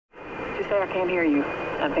say? I can't hear you.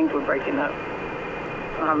 I think we're breaking up.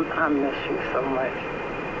 I miss you so much.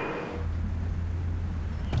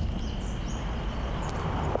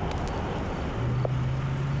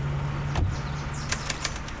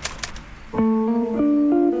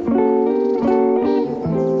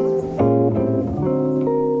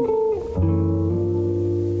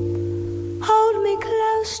 Hold me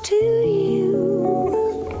close to you.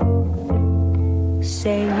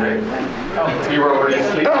 Say Oh, you were already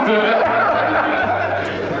asleep.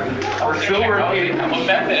 We're still working. I'm a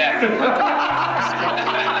method actor.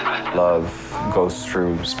 Love goes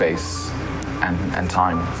through space and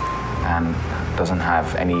time and doesn't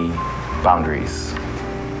have any boundaries.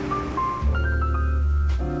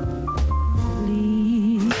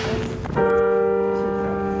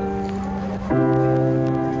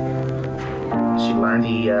 She learned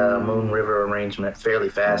the Moon River arrangement fairly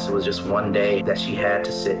fast. It was just one day that she had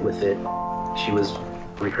to sit with it. She was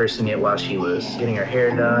rehearsing it while she was getting her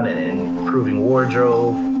hair done and improving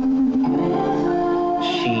wardrobe.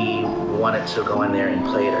 She wanted to go in there and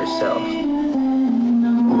play it herself.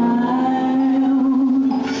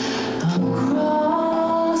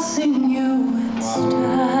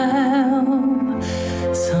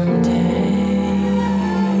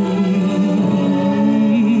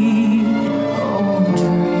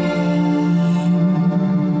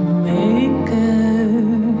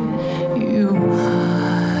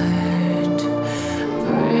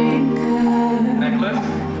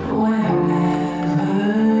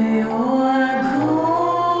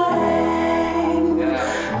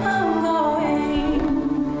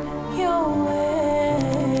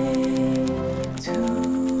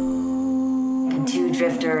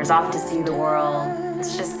 Drifters off to see the world.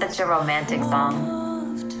 It's just such a romantic song.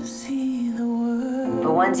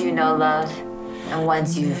 But once you know love, and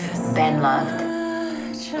once you've been loved,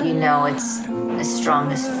 you know it's the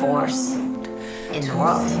strongest force in the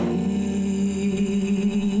world.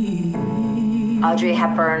 Audrey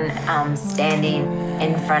Hepburn standing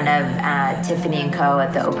in front of Tiffany and Co.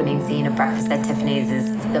 at the opening scene of Breakfast at Tiffany's is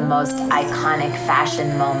the most iconic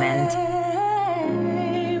fashion moment.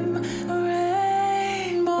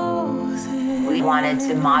 We wanted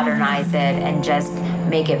to modernize it and just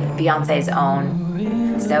make it Beyoncé's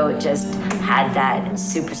own. So it just had that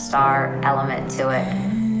superstar element to it.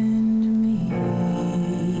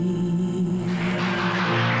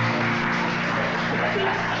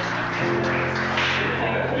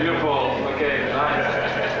 Beautiful. Okay, nice.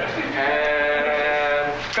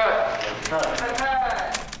 And cut.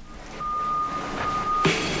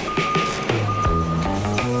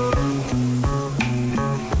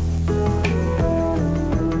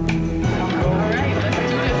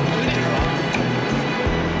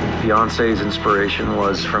 Beyonce's inspiration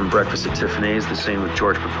was from Breakfast at Tiffany's, the scene with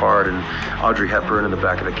George Peppard and Audrey Hepburn in the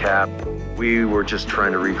back of the cab. We were just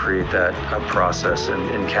trying to recreate that process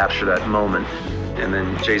and capture that moment. And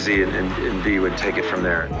then Jay-Z and B would take it from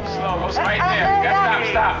there. Slow, go right there. Yeah,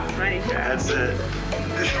 stop. That's it.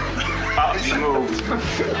 You moved.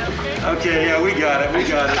 Okay, yeah, we got it.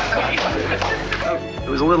 It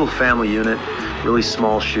was a little family unit, really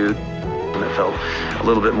small shoot. And it felt a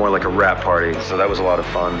little bit more like a rap party, so that was a lot of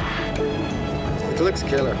fun. It looks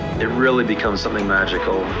killer. It really becomes something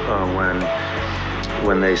magical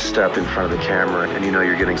when they step in front of the camera and you know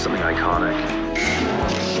you're getting something iconic.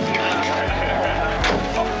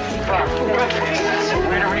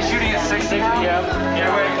 Wait, are we shooting at 660?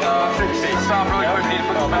 Yeah, wait, 660. Stop really quick. We need to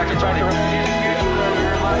put it back in.